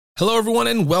Hello, everyone,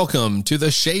 and welcome to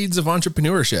the Shades of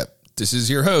Entrepreneurship. This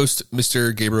is your host,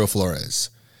 Mr. Gabriel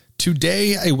Flores.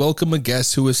 Today, I welcome a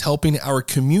guest who is helping our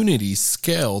community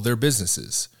scale their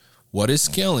businesses. What is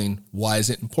scaling? Why is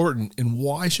it important? And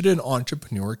why should an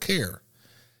entrepreneur care?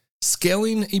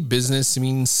 Scaling a business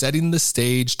means setting the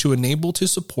stage to enable to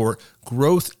support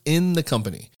growth in the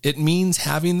company. It means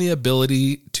having the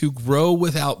ability to grow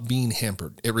without being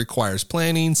hampered. It requires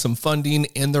planning, some funding,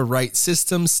 and the right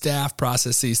systems, staff,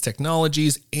 processes,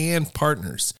 technologies, and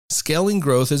partners. Scaling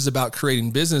growth is about creating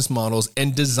business models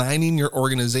and designing your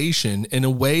organization in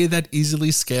a way that easily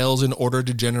scales in order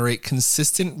to generate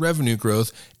consistent revenue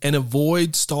growth and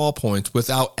avoid stall points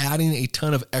without adding a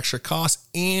ton of extra costs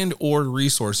and or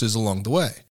resources along the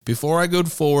way. Before I go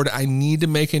forward, I need to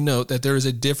make a note that there is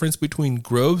a difference between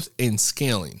growth and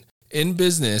scaling. In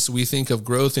business, we think of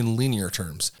growth in linear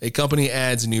terms. A company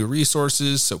adds new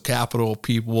resources, so capital,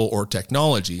 people, or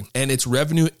technology, and its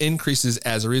revenue increases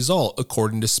as a result,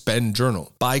 according to Spend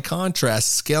Journal. By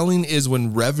contrast, scaling is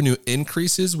when revenue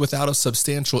increases without a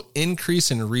substantial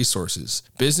increase in resources.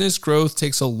 Business growth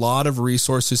takes a lot of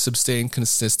resources to sustain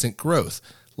consistent growth.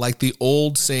 Like the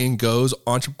old saying goes,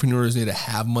 entrepreneurs need to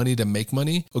have money to make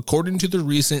money. According to the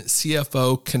recent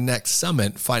CFO Connect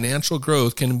Summit, financial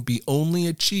growth can be only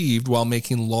achieved while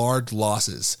making large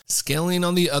losses. Scaling,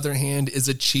 on the other hand, is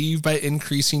achieved by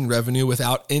increasing revenue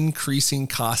without increasing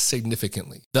costs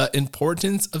significantly. The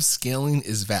importance of scaling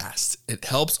is vast. It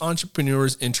helps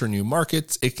entrepreneurs enter new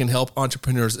markets. It can help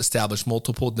entrepreneurs establish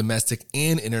multiple domestic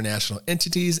and international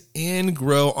entities and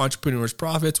grow entrepreneurs'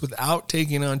 profits without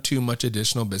taking on too much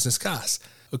additional business costs.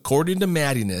 According to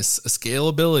Maddiness,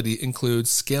 scalability includes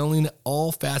scaling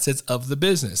all facets of the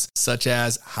business, such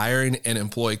as hiring and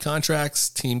employee contracts,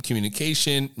 team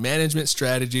communication, management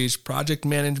strategies, project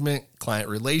management, client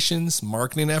relations,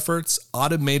 marketing efforts,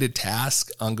 automated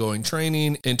tasks, ongoing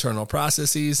training, internal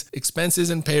processes, expenses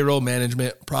and payroll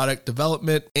management, product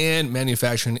development, and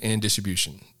manufacturing and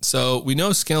distribution. So we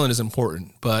know scaling is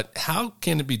important, but how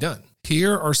can it be done?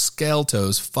 Here are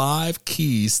Scalto's 5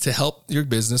 keys to help your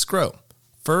business grow.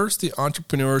 First, the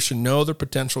entrepreneur should know their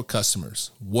potential customers.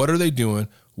 What are they doing?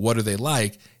 What do they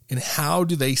like? And how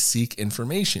do they seek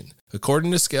information?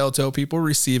 According to Scalto, people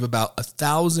receive about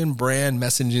 1,000 brand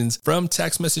messagings from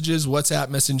text messages, WhatsApp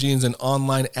messagings, and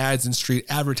online ads and street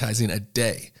advertising a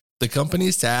day. The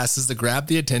company's task is to grab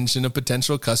the attention of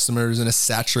potential customers in a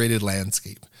saturated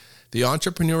landscape. The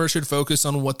entrepreneur should focus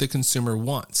on what the consumer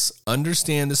wants.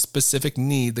 Understand the specific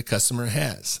need the customer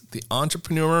has. The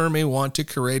entrepreneur may want to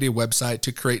create a website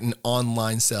to create an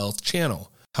online sales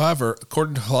channel. However,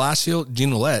 according to Horacio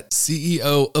Ginolet,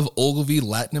 CEO of Ogilvy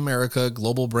Latin America,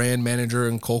 global brand manager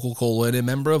in Coca-Cola, and a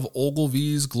member of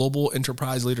Ogilvy's global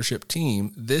enterprise leadership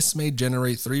team, this may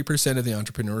generate 3% of the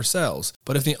entrepreneur's sales.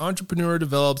 But if the entrepreneur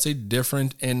develops a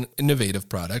different and innovative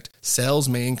product, sales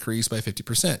may increase by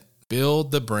 50%.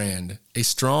 Build the brand. A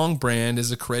strong brand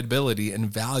is a credibility, and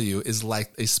value is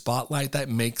like a spotlight that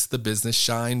makes the business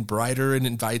shine brighter and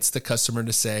invites the customer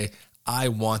to say, I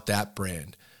want that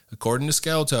brand. According to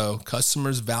Scalto,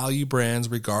 customers value brands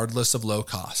regardless of low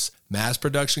costs. Mass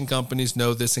production companies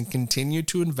know this and continue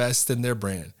to invest in their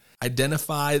brand.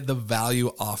 Identify the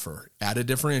value offer, add a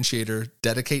differentiator,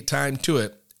 dedicate time to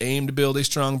it, aim to build a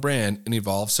strong brand, and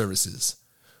evolve services.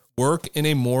 Work in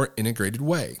a more integrated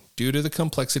way. Due to the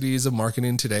complexities of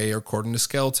marketing today, according to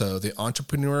Scalto, the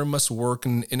entrepreneur must work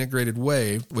in an integrated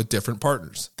way with different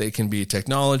partners. They can be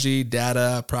technology,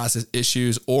 data, process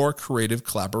issues, or creative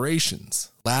collaborations.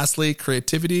 Lastly,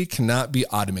 creativity cannot be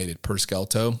automated, per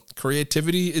Scalto.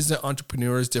 Creativity is the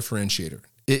entrepreneur's differentiator.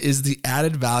 It is the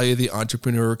added value the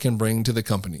entrepreneur can bring to the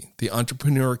company. The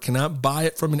entrepreneur cannot buy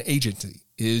it from an agency.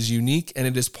 It is unique, and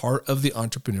it is part of the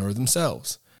entrepreneur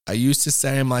themselves. I used to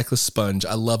say I'm like a sponge.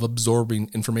 I love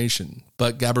absorbing information.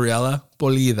 But Gabriela,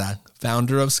 Pulido,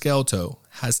 founder of Scalto,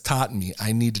 has taught me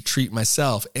I need to treat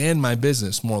myself and my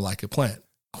business more like a plant.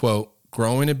 Quote,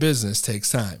 growing a business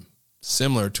takes time.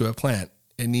 Similar to a plant,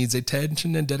 it needs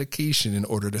attention and dedication in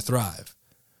order to thrive.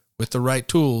 With the right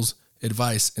tools,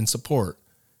 advice, and support,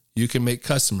 you can make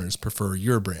customers prefer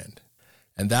your brand.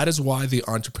 And that is why the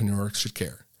entrepreneur should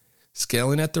care.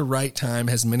 Scaling at the right time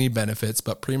has many benefits,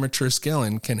 but premature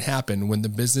scaling can happen when the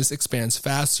business expands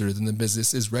faster than the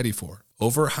business is ready for.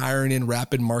 Overhiring and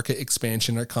rapid market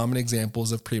expansion are common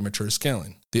examples of premature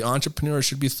scaling. The entrepreneur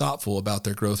should be thoughtful about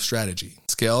their growth strategy.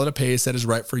 Scale at a pace that is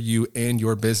right for you and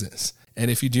your business. And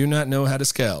if you do not know how to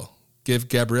scale, give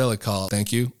Gabriela a call.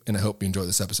 Thank you, and I hope you enjoy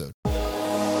this episode.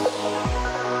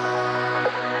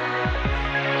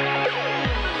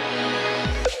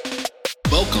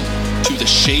 Welcome to the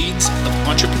Shades of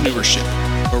Entrepreneurship,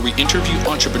 where we interview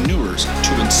entrepreneurs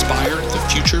to inspire the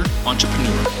future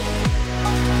entrepreneur.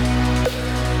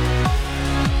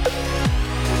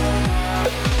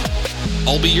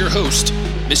 I'll be your host,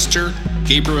 Mr.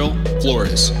 Gabriel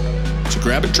Flores. So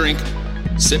grab a drink,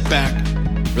 sit back,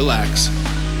 relax,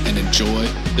 and enjoy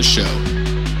the show.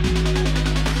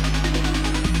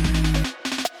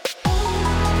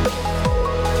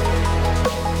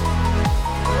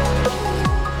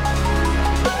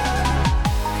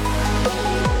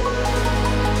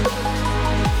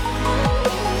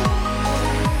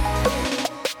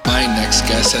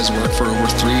 Guest has worked for over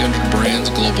 300 brands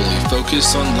globally,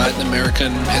 focused on Latin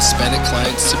American and Hispanic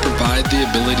clients to provide the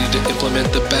ability to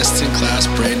implement the best-in-class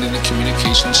branding and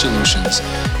communication solutions.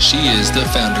 She is the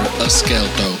founder of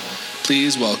Scalto.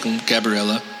 Please welcome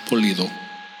Gabriela Pulido.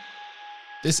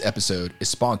 This episode is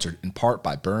sponsored in part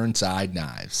by Burnside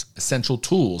Knives, essential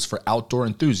tools for outdoor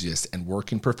enthusiasts and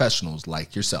working professionals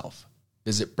like yourself.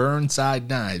 Visit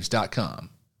burnsideknives.com.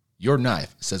 Your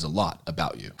knife says a lot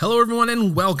about you. Hello, everyone,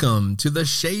 and welcome to the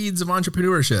Shades of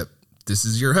Entrepreneurship. This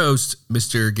is your host,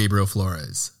 Mr. Gabriel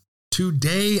Flores.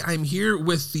 Today, I'm here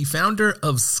with the founder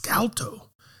of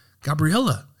Scalto.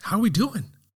 Gabriela, how are we doing?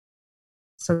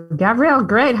 So, Gabrielle,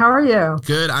 great. How are you?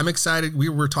 Good. I'm excited. We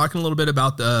were talking a little bit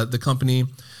about the company.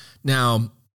 Now,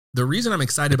 the reason I'm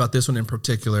excited about this one in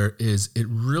particular is it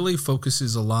really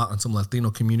focuses a lot on some Latino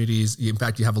communities. In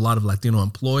fact, you have a lot of Latino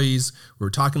employees. We're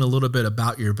talking a little bit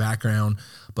about your background.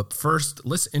 But first,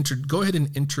 let's go ahead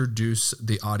and introduce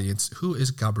the audience. Who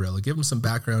is Gabriela? Give them some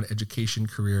background, education,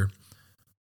 career.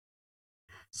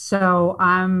 So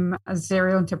I'm a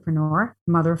serial entrepreneur,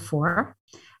 mother of four.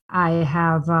 I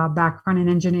have a background in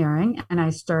engineering, and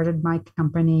I started my first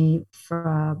company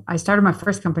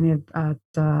at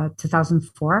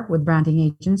 2004 with branding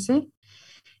agency.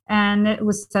 And it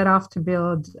was set off to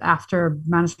build after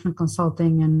management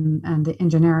consulting and the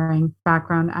engineering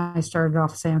background. I started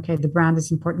off saying, okay, the brand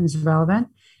is important, is relevant.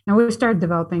 And we started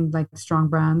developing like strong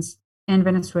brands in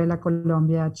Venezuela,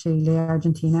 Colombia, Chile,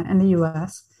 Argentina, and the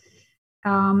US.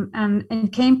 And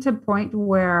it came to a point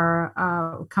where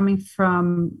coming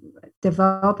from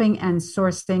developing and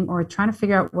sourcing or trying to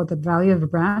figure out what the value of a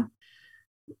brand,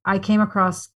 I came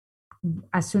across,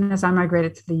 as soon as I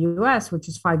migrated to the US, which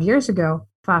is 5 years ago,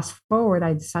 fast forward,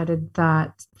 I decided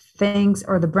that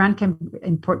the brand can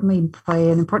importantly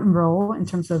play an important role in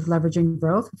terms of leveraging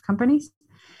growth of companies.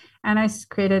 And I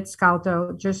created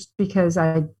Scalto just because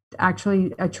I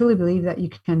truly believe that you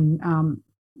can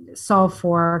solve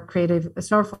for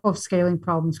scaling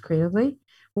problems creatively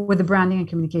with the branding and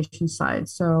communication side.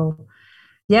 So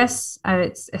yes,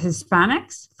 it's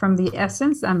Hispanics from the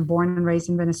essence. I'm born and raised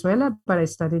in Venezuela, but I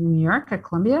studied in New York at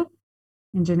Columbia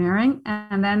engineering.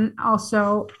 And then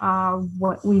also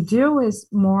what we do is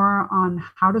more on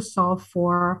how to solve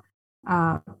for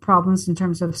problems in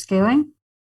terms of scaling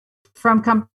from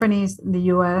companies in the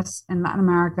US and Latin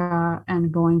America,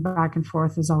 and going back and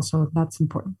forth that's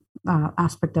important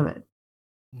aspect of it.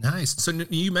 Nice. So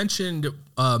you mentioned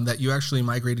that you actually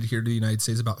migrated here to the United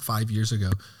States about 5 years ago.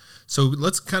 So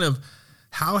let's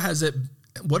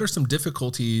what are some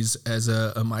difficulties as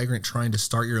a migrant trying to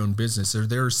start your own business? Are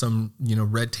there some,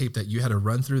 red tape that you had to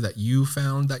run through that you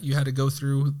found that you had to go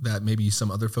through that maybe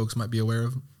some other folks might be aware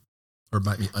of or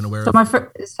might be unaware of?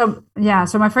 So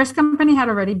my first company had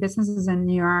already businesses in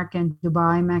New York and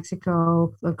Dubai,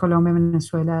 Mexico, Colombia,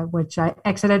 Venezuela, which I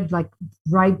exited like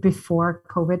right before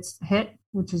COVID hit,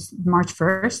 which is March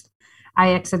 1st.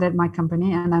 I exited my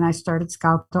company, and then I started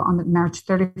Scalto on March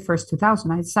 31st,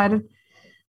 2000. I decided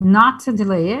not to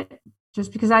delay it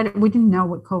just because we didn't know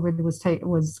what COVID was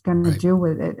going to do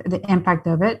with it, the impact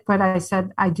of it. But I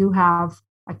said, I do have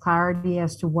a clarity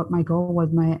as to what my goal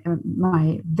was,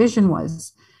 my vision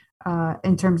was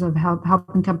in terms of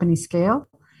helping companies scale.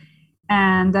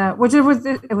 And which it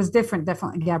was different,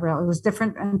 definitely, Gabrielle. It was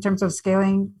different in terms of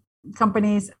scaling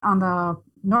companies on the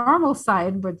normal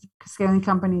side, but scaling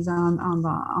companies on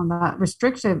the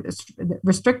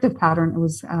restrictive pattern, it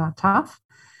was tough.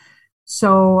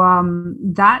 So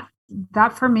that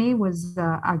for me was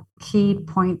a key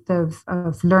point of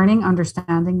learning,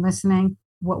 understanding, listening,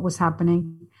 what was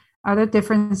happening. Other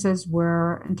differences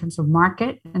were in terms of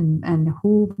market and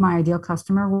who my ideal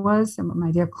customer was and my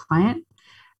ideal client.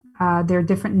 There are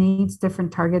different needs,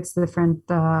 different targets, different,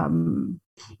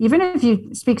 even if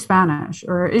you speak Spanish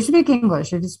or if you speak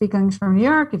English, if you speak English from New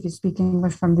York, if you speak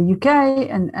English from the UK,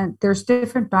 and there's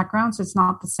different backgrounds. It's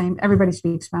not the same. Everybody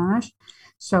speaks Spanish.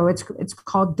 So it's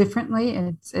called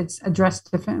differently. It's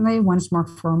addressed differently. One is more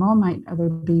formal, might other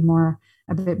be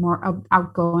a bit more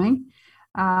outgoing.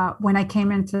 when I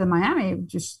came into Miami,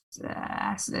 just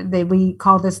we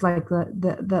call this like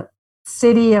the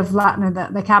city of Latin,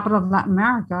 the capital of Latin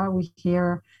America. We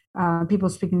hear people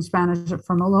speaking Spanish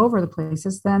from all over the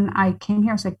places. Then I came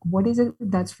here. I was like, what is it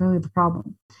that's really the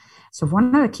problem? So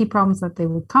one of the key problems that they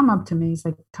would come up to me is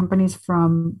like companies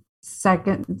from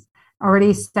second,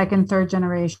 third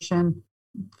generation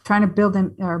trying to build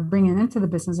them or bring it into the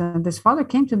business. And this father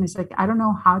came to me, he's like, I don't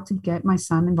know how to get my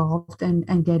son involved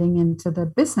and getting into the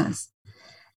business.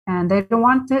 And they don't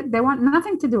want it, they want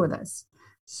nothing to do with this.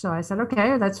 So I said,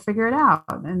 okay, let's figure it out.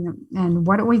 And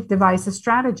why don't we devise a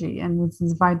strategy and we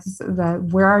devise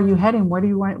where are you heading? What do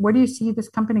you want? Where do you see this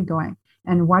company going?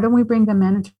 And why don't we bring them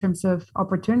in terms of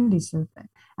opportunities?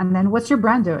 And then what's your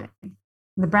brand doing?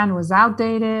 The brand was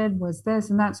outdated, was this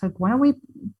and that. So like, why don't we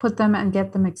put them and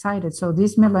get them excited? So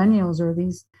these millennials or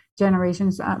these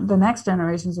generations, the next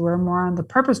generations were more on the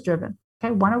purpose driven.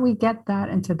 Okay, why don't we get that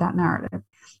into that narrative?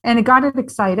 And it got it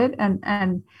excited,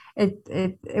 and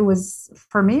it was,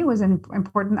 for me, it was an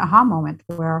important aha moment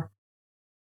where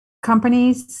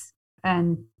companies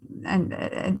and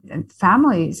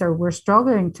families were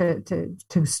struggling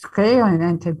to scale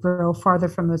and to grow farther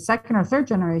from the second or third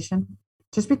generation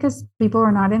just because people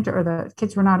were not or the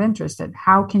kids were not interested.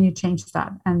 How can you change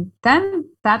that? And then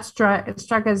that struck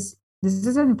as this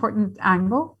is an important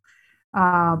angle.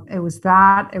 It was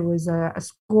a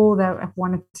school that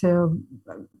wanted to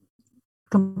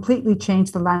completely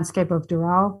change the landscape of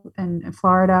Doral in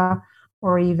Florida,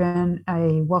 or even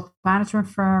a wealth management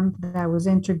firm that was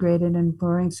integrated in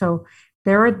Blurring. So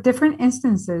there are different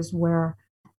instances where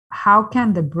how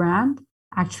can the brand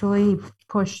actually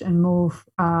push and move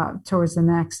towards the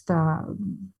next,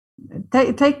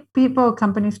 take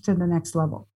companies to the next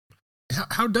level.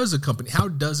 How does a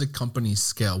company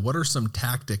scale? What are some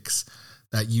tactics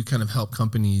that you kind of help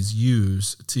companies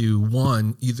use to,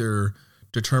 one, either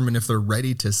determine if they're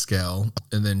ready to scale,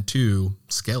 and then two,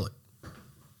 scale it?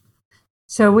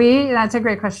 So that's a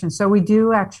great question. So we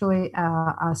do actually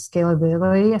a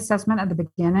scalability assessment at the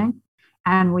beginning.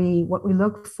 And what we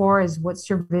look for is what's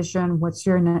your vision, where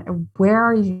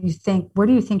do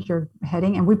you think you're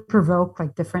heading? And we provoke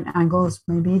like different angles.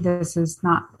 Maybe this is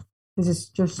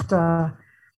just trying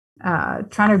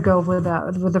to go with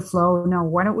the flow. No,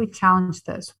 why don't we challenge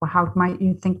this? Well, how might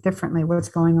you think differently? What's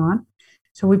going on?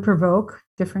 So we provoke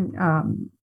different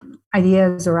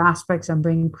ideas or aspects and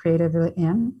bringing creativity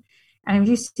in. And if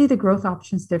you see the growth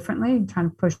options differently,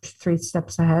 trying to push 3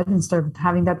 steps ahead instead of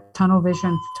having that tunnel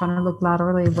vision, trying to look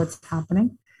laterally at what's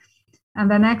happening.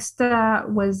 And the next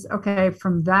was, okay,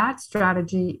 from that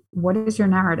strategy, what is your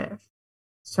narrative?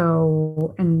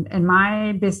 So in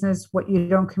my business, what you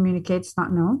don't communicate is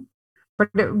not known.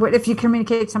 But if you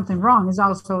communicate something wrong, is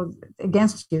also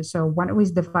against you. So why don't we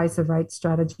devise the right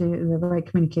strategy, the right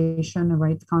communication, the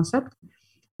right concept?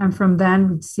 And from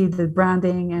then we see the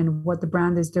branding and what the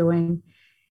brand is doing.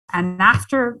 And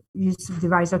after you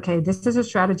devise, okay, this is a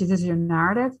strategy, this is your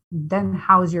narrative, then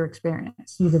how's your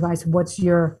experience? You devise what's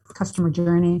your customer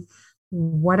journey?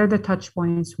 What are the touch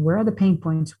points? Where are the pain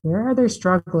points? Where are they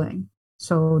struggling?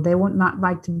 So they would not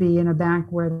like to be in a bank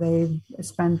where they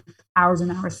spend hours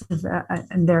and hours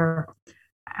in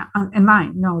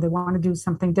line. No, they want to do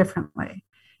something differently.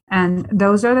 And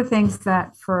those are the things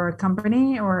that for a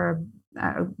company or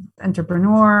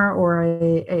entrepreneur or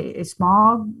a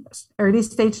small early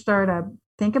stage startup,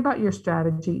 think about your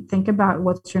strategy, think about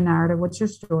what's your narrative, what's your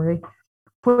story,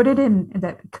 put it in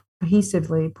that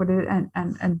cohesively, put it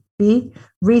and be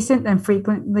recent and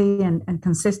frequently and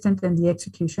consistent in the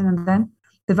execution, and then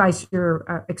devise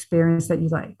your experience that you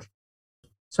like.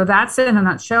 So that's it in a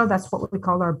nutshell. That's what we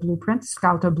call our blueprint,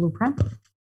 Scalto blueprint.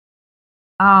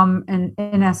 And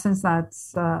in essence,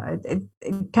 that's it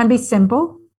can be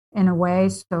simple in a way.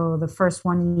 So the first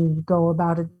one, you go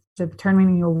about it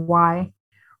determining your why.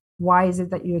 Why is it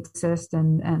that you exist?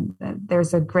 And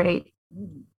there's a great,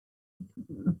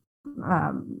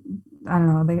 I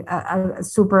don't know, a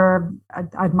super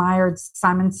admired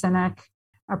Simon Sinek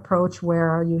approach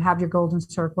where you have your golden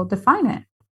circle. Define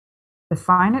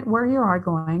it where you are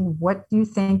going. What do you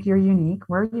think you're unique?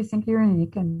 Where do you think you're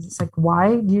unique? And it's like,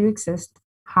 why do you exist?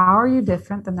 How are you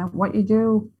different? And then what you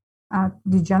do,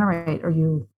 you generate or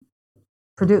you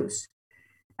produce.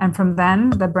 And from then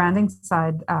the branding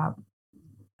side,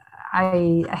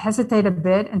 I hesitate a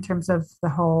bit in terms of the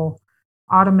whole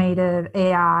automated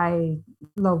AI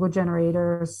logo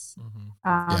generators,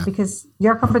 because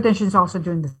your competition is also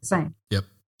doing the same. Yep.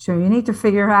 So you need to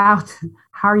figure out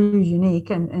how are you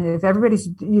unique, and if everybody's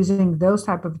using those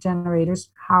type of generators,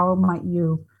 how might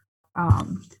you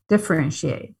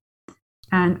differentiate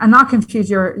and not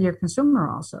confuse your consumer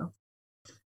also.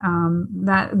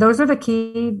 That those are the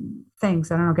key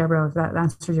things. I don't know, Gabrielle, if that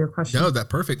answers your question. No, that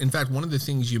perfect. In fact, one of the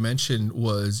things you mentioned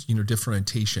was,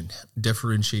 differentiating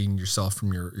yourself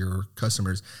from your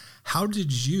customers. How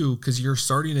did you, because you're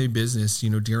starting a business,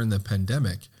 during the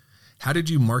pandemic, how did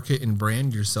you market and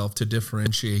brand yourself to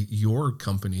differentiate your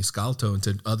company, Scalto,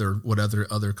 into what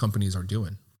other companies are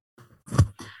doing?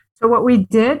 So what we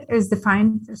did is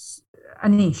define a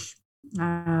niche.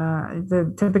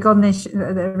 The typical niche,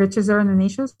 the riches are in the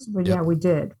niches. But Yep. yeah, we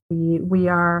did. We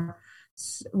are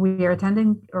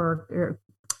attending or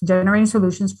generating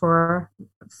solutions for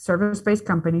service-based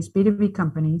companies, B2B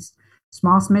companies,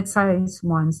 small, mid-sized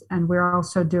ones, and we're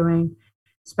also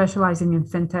specializing in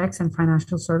fintechs and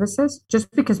financial services.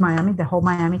 Just because the whole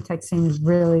Miami tech scene is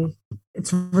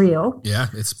it's real. Yeah,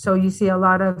 so you see a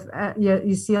lot of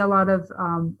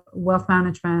wealth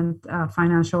management,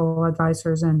 financial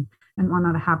advisors, and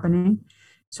whatnot happening.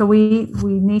 So we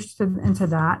niched into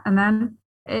that, and then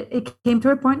it came to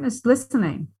a point is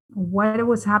listening. What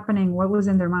was happening? What was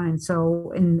in their mind?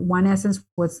 So, in one essence,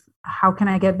 was how can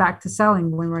I get back to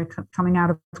selling when we're coming out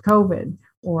of COVID,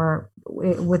 or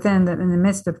in the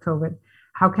midst of COVID?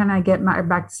 How can I get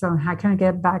back to selling? How can I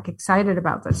get back excited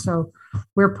about this? So,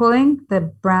 we're pulling the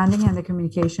branding and the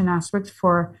communication aspects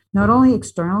for not only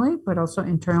externally but also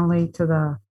internally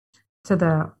to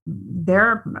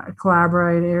their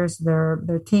collaborators,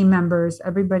 their team members,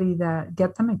 everybody, that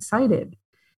get them excited.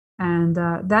 And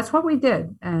that's what we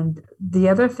did. And the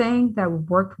other thing that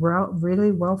worked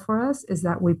really well for us is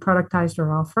that we productized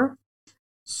our offer.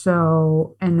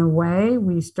 So in a way,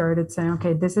 we started saying,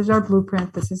 okay, this is our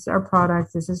blueprint, this is our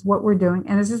product, this is what we're doing,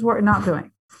 and this is what we're not doing.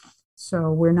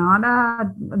 So we're not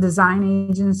a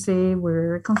design agency,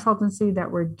 we're a consultancy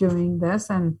that we're doing this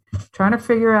and trying to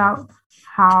figure out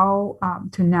how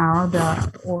to narrow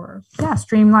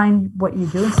streamline what you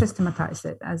do and systematize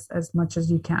it as much as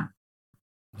you can.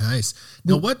 Nice.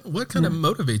 Now, what kind of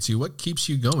motivates you? What keeps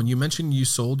you going? You mentioned you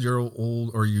sold your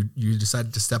old, or you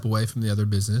decided to step away from the other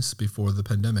business before the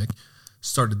pandemic,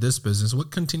 started this business. What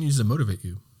continues to motivate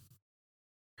you?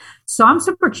 So I'm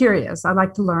super curious. I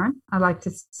like to learn. I like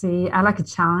to see. I like a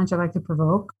challenge. I like to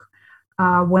provoke.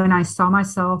 When I saw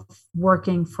myself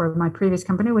working for my previous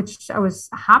company, which I was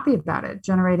happy about it,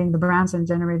 generating the brands and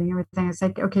generating everything, it's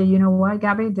like, okay, you know what,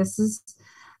 Gabby, this is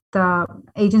the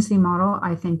agency model.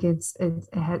 I think it's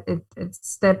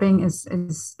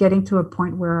getting to a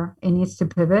point where it needs to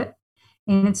pivot.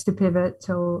 It needs to pivot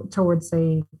towards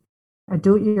a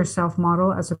do-it-yourself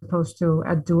model as opposed to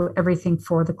a do everything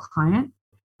for the client.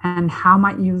 And how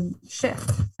might you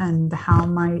shift? And how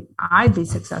might I be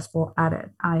successful at it?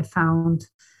 I found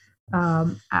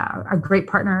a great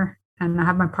partner, and I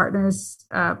have my partners,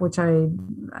 which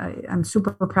I'm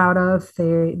super proud of.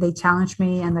 They challenge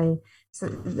me, and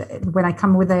when I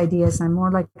come with ideas, I'm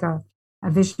more like a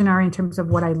visionary in terms of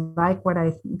what I like, what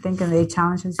I think, and they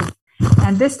challenge me.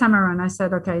 And this time around, I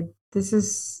said, okay, this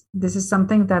is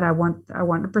something that I want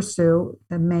to pursue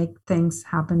and make things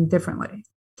happen differently.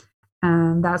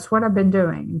 And that's what I've been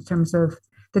doing in terms of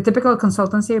the typical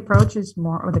consultancy approach is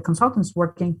more, or the consultants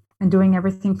working and doing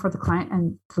everything for the client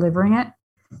and delivering it.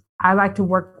 I like to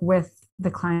work with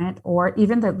the client, or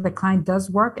even the client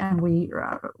does work and we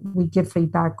give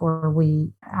feedback, or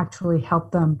we actually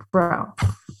help them grow.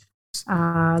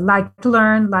 Like to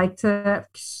learn,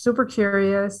 super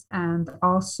curious, and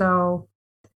also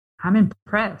I'm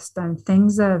impressed and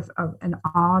things of an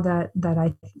awe that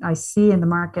I see in the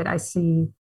market. I see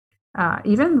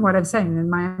even what I'm saying in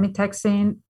Miami tech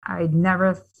scene, I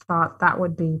never thought that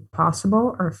would be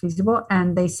possible or feasible.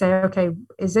 And they say, okay,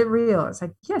 is it real? It's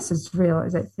like, yes, it's real.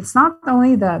 It's not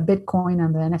only the Bitcoin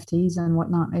and the NFTs and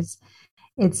whatnot. It's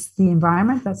the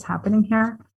environment that's happening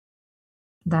here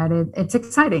that it's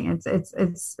exciting.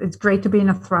 It's great to be in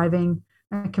a thriving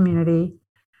community.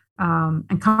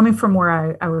 And coming from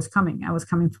where I was coming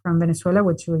from Venezuela,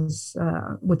 which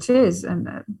is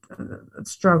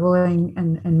struggling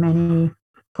in many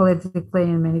politically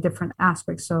in many different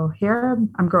aspects. So here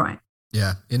I'm growing.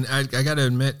 Yeah. And I got to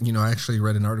admit, I actually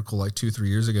read an article like 2-3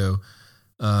 years ago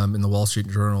in the Wall Street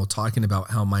Journal talking about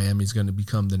how Miami is going to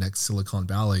become the next Silicon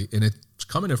Valley. And it's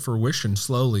coming to fruition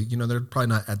slowly. They're probably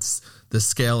not at the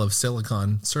scale of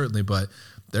Silicon, certainly, but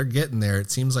they're getting there.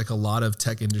 It seems like a lot of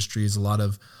tech industries, a lot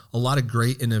of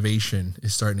great innovation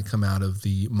is starting to come out of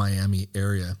the Miami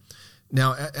area.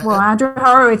 Now, Andrew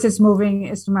Horowitz is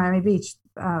moving to Miami Beach.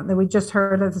 That we just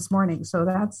heard of this morning. So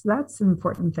that's an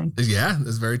important thing. Yeah,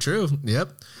 that's very true.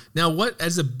 Yep. Now,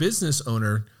 as a business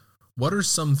owner, what are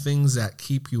some things that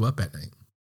keep you up at night?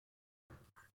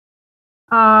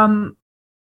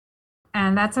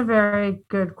 And that's a very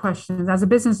good question. As a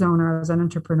business owner, as an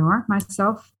entrepreneur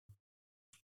myself,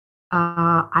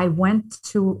 I went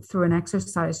through an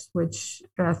exercise which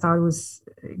I thought was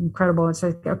incredible. It's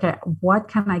like, okay, what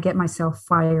can I get myself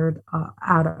fired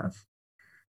out of?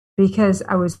 Because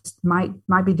I was might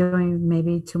be doing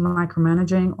maybe too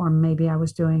micromanaging, or maybe I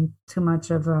was doing too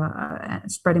much of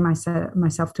spreading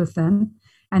myself too thin,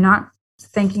 and not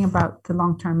thinking about the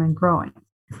long term and growing.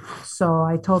 So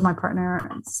I told my partner,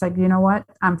 it's like, you know what?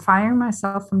 I'm firing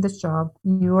myself from this job.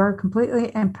 You are completely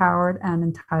empowered and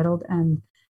entitled and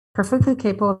perfectly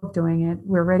capable of doing it.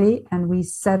 We're ready. And we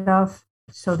set off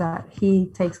so that he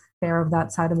takes care of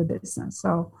that side of the business.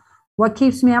 So what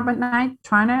keeps me up at night?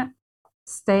 Trying to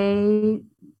stay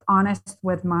honest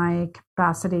with my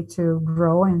capacity to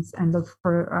grow and look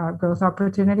for growth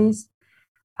opportunities.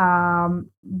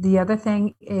 The other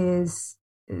thing is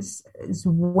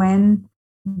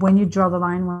when you draw the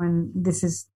line, when this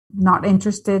is not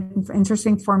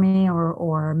interesting for me,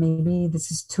 or maybe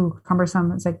this is too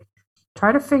cumbersome. It's like,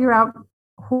 try to figure out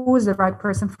who is the right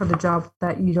person for the job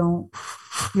that you're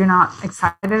not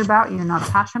excited about, you're not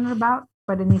passionate about,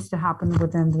 but it needs to happen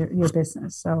within your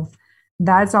business. So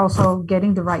that's also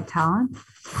getting the right talent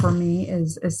for me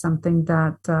is something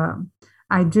that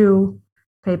I do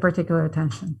pay particular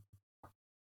attention.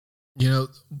 You know,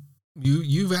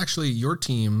 you've actually, your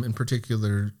team in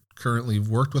particular currently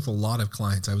worked with a lot of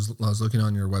clients. I was looking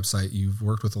on your website. You've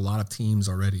worked with a lot of teams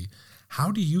already. How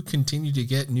do you continue to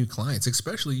get new clients,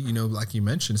 especially, like you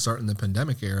mentioned, starting the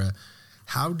pandemic era?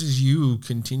 How does you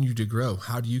continue to grow?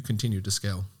 How do you continue to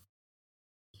scale?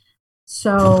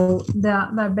 So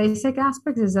the basic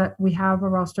aspect is that we have a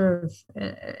roster of,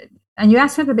 and you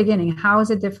asked at the beginning, how is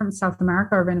it different South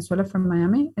America or Venezuela from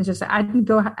Miami? It's just I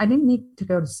didn't need to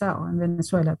go to sell in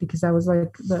Venezuela because I was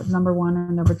like the number one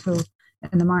or number two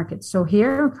in the market. So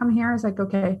come here is like,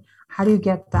 okay, how do you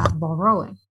get that ball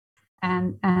rolling?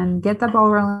 And get that ball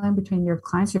rolling between your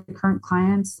clients, your current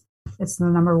clients. It's the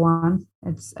number one.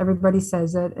 It's everybody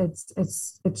says it.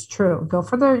 It's true. Go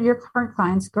for your current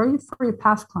clients. Go for your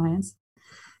past clients,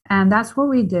 and that's what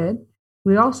we did.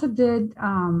 We also did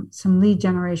some lead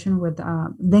generation with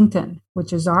LinkedIn,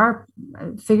 which is our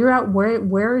figure out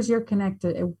where is your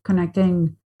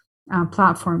connecting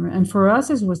platform. And for us,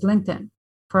 it was LinkedIn.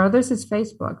 For others, it's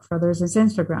Facebook. For others, it's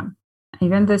Instagram.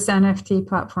 Even this NFT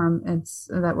platform, it's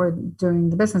that we're doing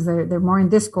the business. They're more in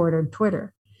Discord or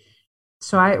Twitter.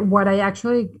 So I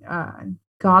actually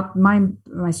got my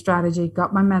strategy,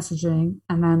 got my messaging,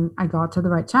 and then I got to the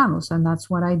right channels, and that's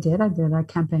what I did. I did a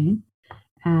campaign,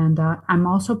 and I'm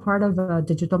also part of a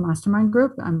digital mastermind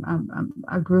group. I'm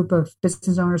a group of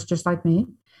business owners just like me,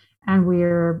 and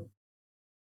we're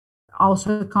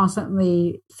also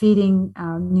constantly feeding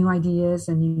new ideas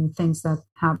and new things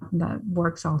that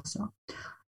works also.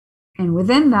 And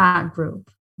within that group,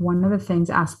 one of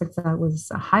the aspects that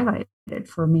was highlighted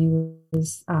for me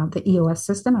was the EOS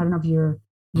system. I don't know if you're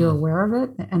aware of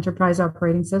it, the Enterprise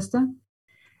Operating System.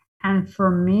 And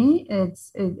for me, it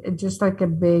just like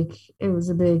it was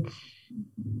a big,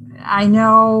 I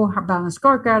know balanced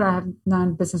scorecard, I have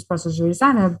done business process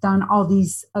redesign, I've done all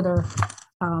these other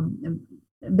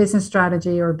business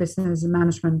strategy or business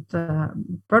management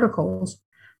protocols.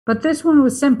 But this one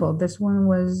was simple. This one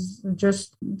was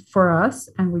just for us,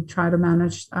 and we try to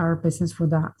manage our business for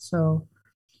that. So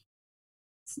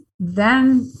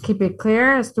then keep it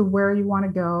clear as to where you want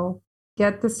to go,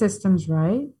 get the systems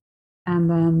right, and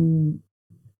then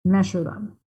measure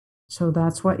them. So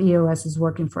that's what EOS is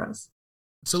working for us.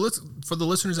 So for the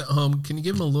listeners at home, can you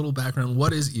give them a little background?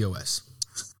 What is EOS?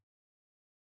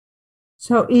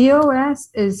 So EOS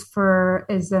is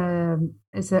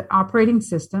an operating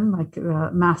system, like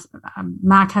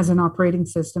Mac has an operating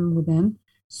system within.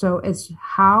 So it's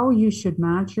how you should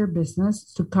manage your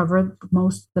business to cover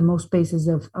the most bases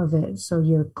of it. So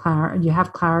you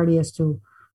have clarity as to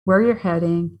where you're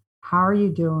heading, how are you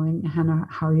doing, and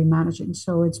how are you managing.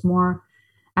 So it's more,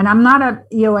 and I'm not an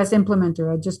EOS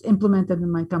implementer. I just implemented in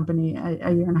my company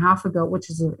a year and a half ago, which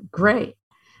is great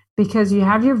because you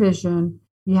have your vision.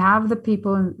 You have the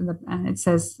people, and it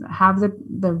says have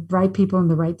the right people in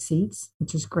the right seats,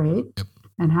 which is great, yep.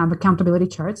 And have accountability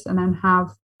charts, and then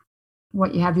have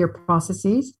your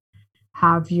processes,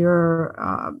 have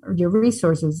your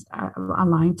resources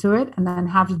aligned to it, and then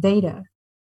have data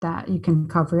that you can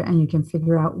cover and you can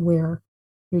figure out where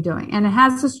you're doing. And it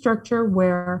has a structure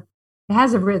where it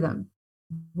has a rhythm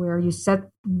where you set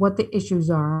what the issues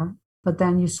are, but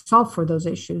then you solve for those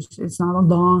issues. It's not a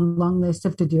long list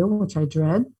of to do, which I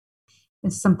dread.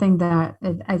 It's something that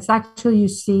it's actually, you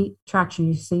see traction,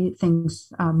 you see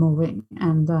things moving,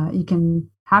 and you can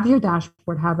have your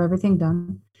dashboard, have everything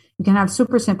done. You can have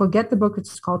super simple. Get the book.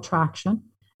 It's called Traction,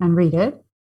 and read it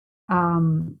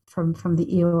from the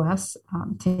EOS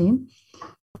team.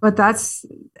 But that's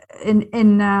in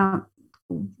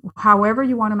however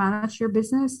you want to manage your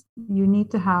business. You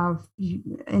need to have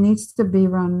it needs to be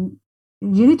run.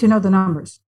 You need to know the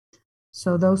numbers.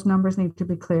 So those numbers need to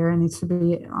be clear and needs to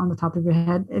be on the top of your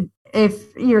head.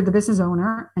 If you're the business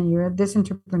owner and you're this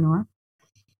entrepreneur,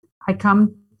 I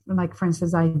come, like, for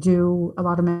instance, I do a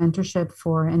lot of mentorship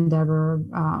for Endeavor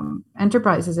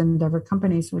enterprises, Endeavor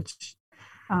companies, which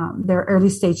they're early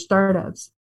stage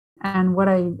startups. And what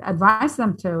I advise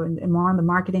them to, and more on the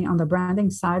marketing, on the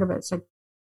branding side of it, it's like,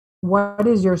 what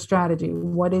is your strategy?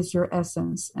 What is your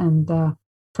essence? And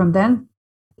from then,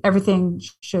 everything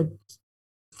should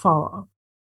follow.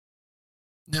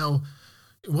 Now,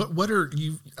 what are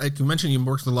you? Like you mentioned, you've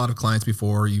worked with a lot of clients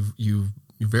before. You're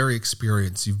very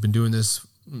experienced. You've been doing this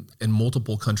in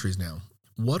multiple countries now.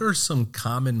 What are some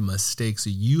common mistakes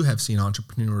that you have seen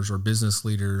entrepreneurs or business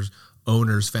leaders,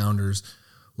 owners, founders?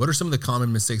 What are some of the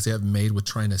common mistakes they have made with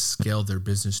trying to scale their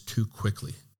business too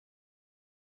quickly?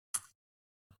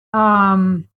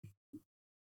 The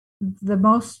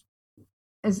most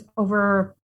is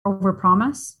over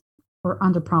promise or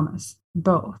under promise,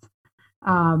 both,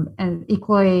 and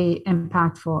equally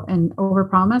impactful. And over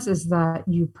promise is that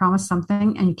you promise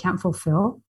something and you can't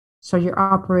fulfill, so your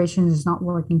operation is not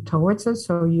working towards it.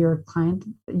 So your client,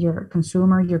 your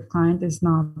consumer, your client is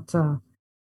not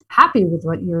happy with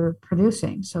what you're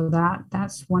producing. So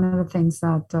that's one of the things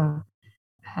that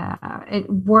it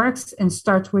works and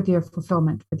starts with your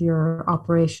fulfillment, with your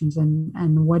operations,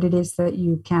 and what it is that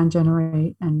you can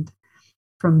generate. And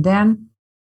from then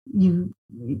you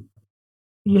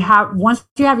have, once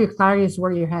you have your clarity as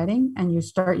where you're heading and you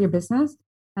start your business,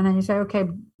 and then you say, okay,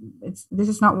 this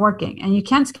is not working, and you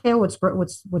can't scale what's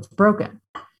broken.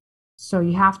 So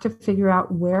you have to figure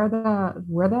out where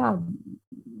the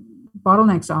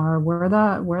bottlenecks are, where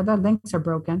the links are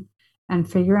broken, and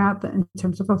figure out in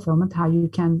terms of fulfillment how you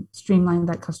can streamline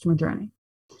that customer journey.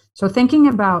 So thinking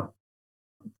about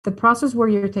the process where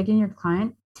you're taking your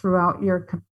client throughout your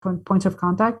points of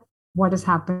contact, what is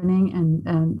happening,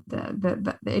 and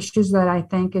the issues that I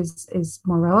think is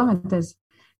more relevant is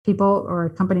people or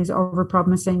companies over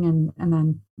promising, and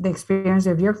then the experience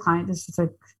of your client is just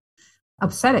like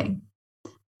upsetting.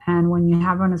 And when you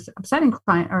have an upsetting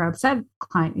client or upset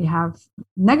client, you have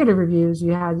negative reviews,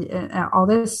 you have all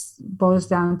this boils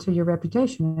down to your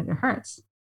reputation, and it hurts.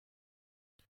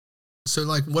 So,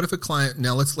 like, what if a client,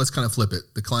 now let's kind of flip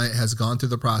it. The client has gone through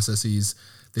the processes.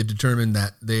 They've determined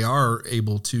that they are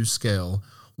able to scale.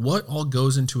 What all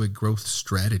goes into a growth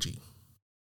strategy?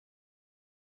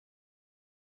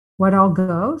 What all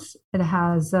goes? It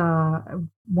has,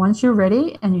 once you're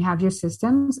ready and you have your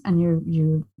systems and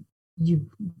you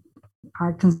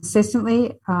are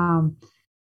consistently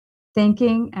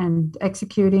thinking and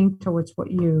executing towards what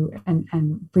you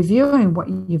and reviewing what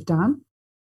you've done,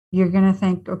 you're going to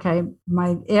think, okay,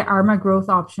 my growth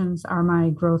options, are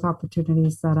my growth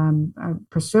opportunities that I'm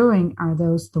pursuing, are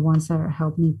those the ones that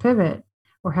help me pivot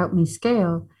or help me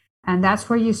scale? And that's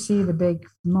where you see the big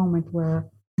moment where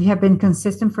you have been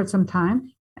consistent for some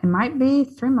time. It might be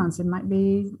 3 months, it might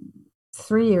be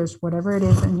 3 years, whatever it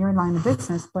is in your line of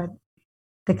business, but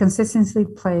the consistency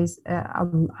plays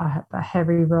a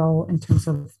heavy role in terms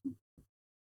of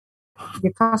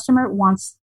your customer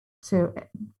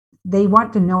they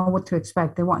want to know what to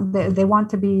expect. They want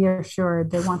to be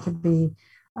assured. They want to be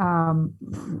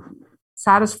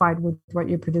satisfied with what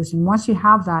you're producing. Once you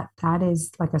have that, that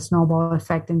is like a snowball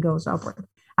effect and goes upward.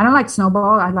 I don't like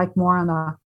snowball. I like more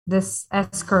on this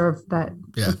S curve that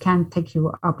it can take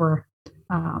you upward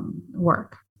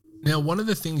work. Now, one of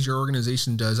the things your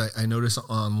organization does, I notice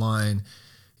online,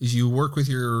 is you work with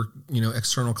your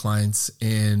external clients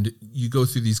and you go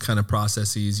through these kind of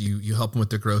processes. You help them with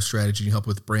their growth strategy, you help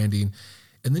with branding,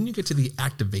 and then you get to the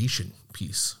activation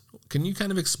piece. Can you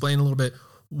kind of explain a little bit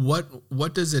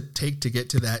what does it take to get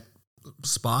to that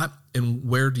spot, and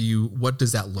what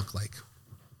does that look like?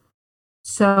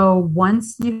 So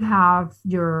once you have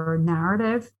your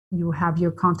narrative, you have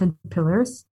your content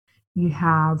pillars, you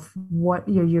have what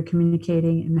you're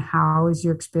communicating and how is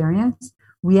your experience.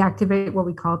 We activate what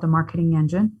we call the marketing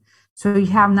engine. So you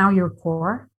have now your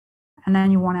core, and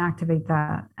then you want to activate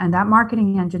that. And that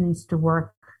marketing engine needs to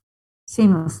work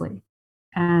seamlessly.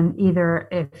 And either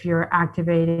if you're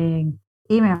activating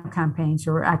email campaigns,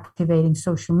 you're activating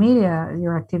social media,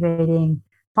 you're activating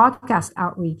podcast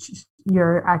outreach,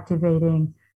 you're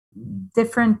activating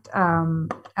different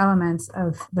elements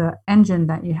of the engine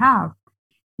that you have,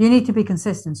 you need to be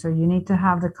consistent. So you need to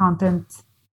have the content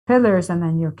pillars and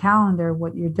then your calendar,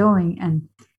 what you're doing. And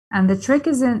And the trick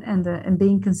is in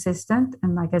being consistent.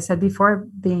 And like I said before,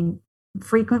 being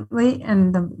frequently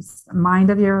in the mind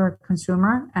of your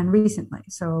consumer and recently.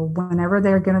 So whenever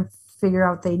they're going to figure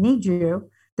out they need you,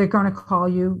 they're going to call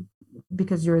you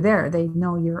because you're there. They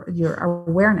know your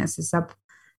awareness is up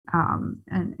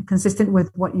and consistent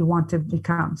with what you want to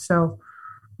become. So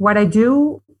what I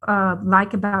do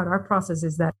like about our process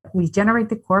is that we generate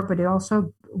the core, but it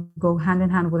also go hand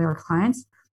in hand with our clients,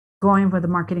 going with the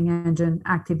marketing engine,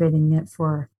 activating it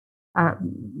for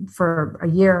a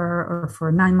year or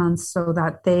for 9 months so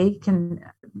that they can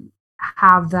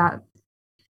have that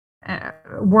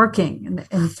working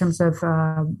in terms of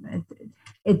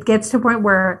it gets to a point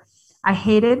where I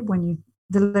hate it when you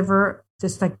deliver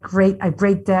just like a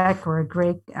great deck or a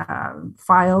great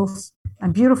files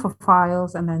and beautiful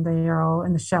files, and then they are all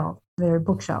in the shelf, their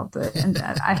bookshelf, and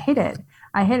I hate it.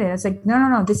 It's like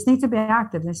no, this needs to be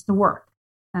active, this needs to work,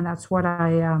 and that's what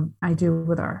I do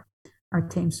with our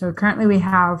team. So currently we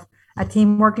have a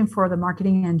team working for the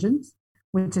marketing engines,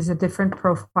 which is a different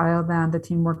profile than the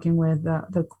team working with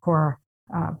the core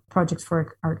projects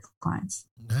for our clients.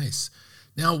 Nice.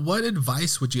 Now, what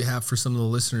advice would you have for some of the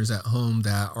listeners at home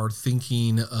that are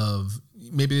thinking of,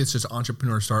 maybe it's just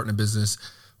entrepreneur starting a business,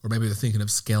 or maybe they're thinking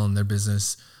of scaling their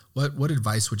business? What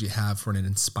advice would you have for an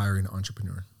inspiring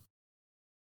entrepreneur?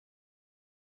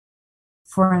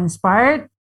 For an inspired,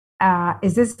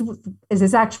 is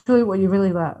this actually what you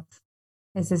really love?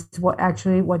 Is this what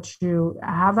you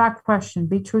have? That question,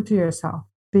 be true to yourself,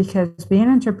 because being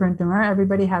an entrepreneur,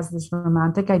 everybody has this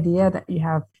romantic idea that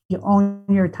you own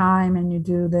your time and you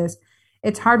do this.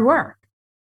 It's hard work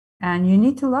and you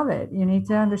need to love it. You need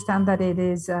to understand that it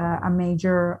is a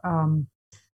major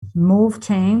move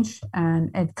change, and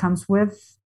it comes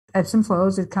with ebbs and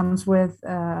flows. It comes with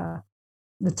the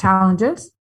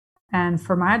challenges. And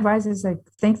for my advice is like,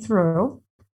 think through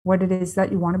what it is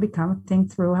that you want to become.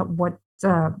 Think through what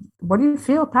do you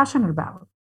feel passionate about?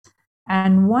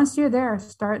 And once you're there,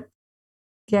 start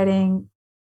getting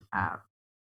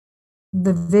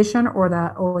the vision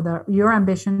or your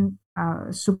ambition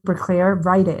super clear.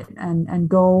 Write it and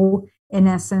go. In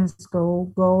essence,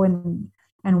 go and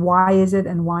why is it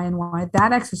and why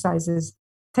that exercise is.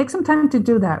 Take some time to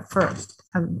do that first.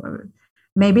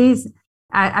 Maybe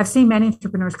I've seen many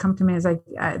entrepreneurs come to me as like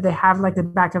they have like the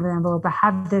back of an envelope. I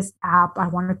have this app. I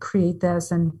want to create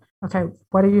this, and okay,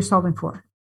 what are you solving for?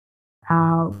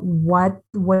 What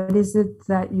is it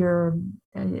that you're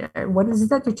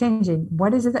changing?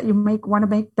 What is it that you want to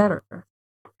make better?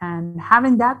 And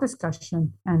having that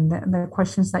discussion and the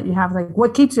questions that you have, like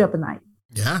what keeps you up at night?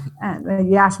 Yeah. And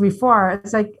you asked before,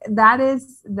 it's like that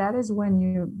is when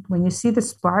you see the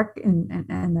spark in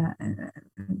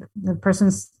the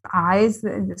person's eyes.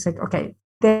 It's like, okay,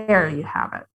 there you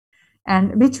have it,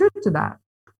 and be true to that.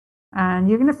 And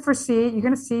you're going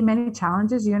to see many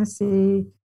challenges. You're going to see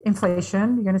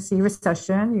inflation. You're going to see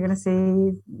recession. You're going to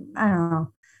see, I don't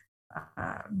know,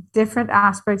 different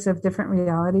aspects of different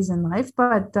realities in life.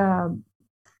 But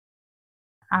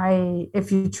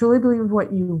if you truly believe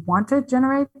what you want to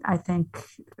generate, I think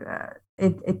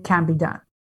it can be done.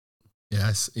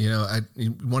 Yes.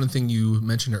 One thing you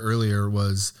mentioned earlier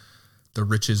was the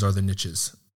riches are the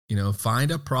niches.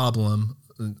 Find a problem.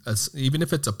 Even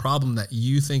if it's a problem that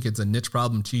you think it's a niche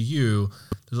problem to you,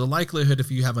 there's a likelihood if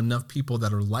you have enough people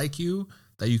that are like you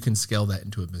that you can scale that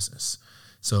into a business.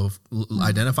 So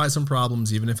identify some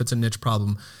problems, even if it's a niche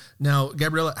problem. Now,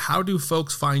 Gabriela, how do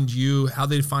folks find you? How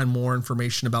they find more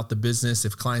information about the business?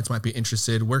 If clients might be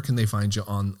interested, where can they find you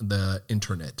on the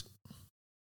internet?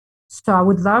 So I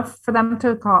would love for them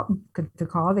to call.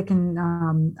 They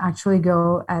can actually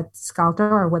go at Scalto,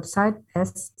 our website,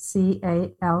 scalto.com.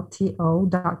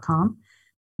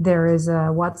 There is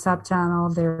a WhatsApp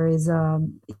channel. There is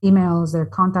emails, there are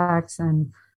contacts,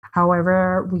 and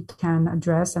however we can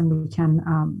address and we can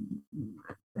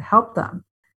help them.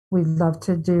 We'd love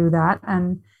to do that.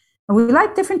 And we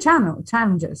like different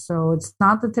challenges. So it's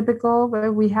not the typical,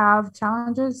 we have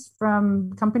challenges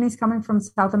from companies coming from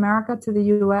South America to the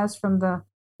US, from the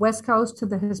West Coast to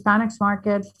the Hispanics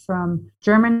market, from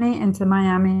Germany into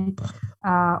Miami,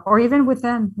 or even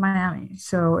within Miami.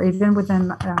 So even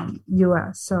within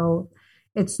US. So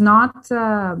it's not,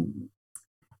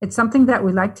 it's something that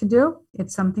we like to do.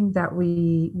 It's something that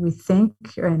we think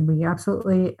and we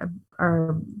absolutely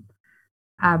are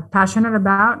passionate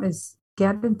about, is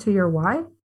get into your why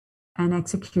and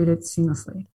execute it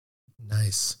seamlessly.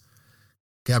 Nice.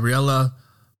 Gabriela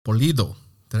Pulido.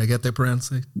 Did I get that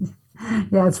pronunciation?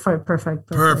 Yeah, it's perfect.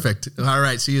 Perfect. All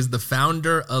right. She is the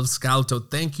founder of Scalto.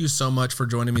 Thank you so much for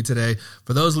joining me today.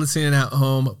 For those listening at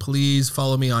home, please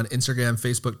follow me on Instagram,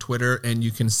 Facebook, Twitter, and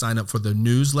you can sign up for the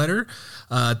newsletter.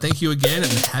 Thank you again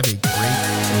and have a great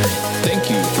night. Thank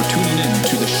you for tuning in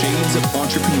to the Shades of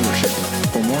Entrepreneurship.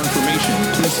 For more information,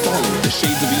 please follow the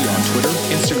Shades of E on Twitter,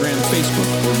 Instagram, Facebook,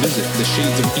 or visit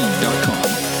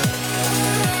theshadesofE.com.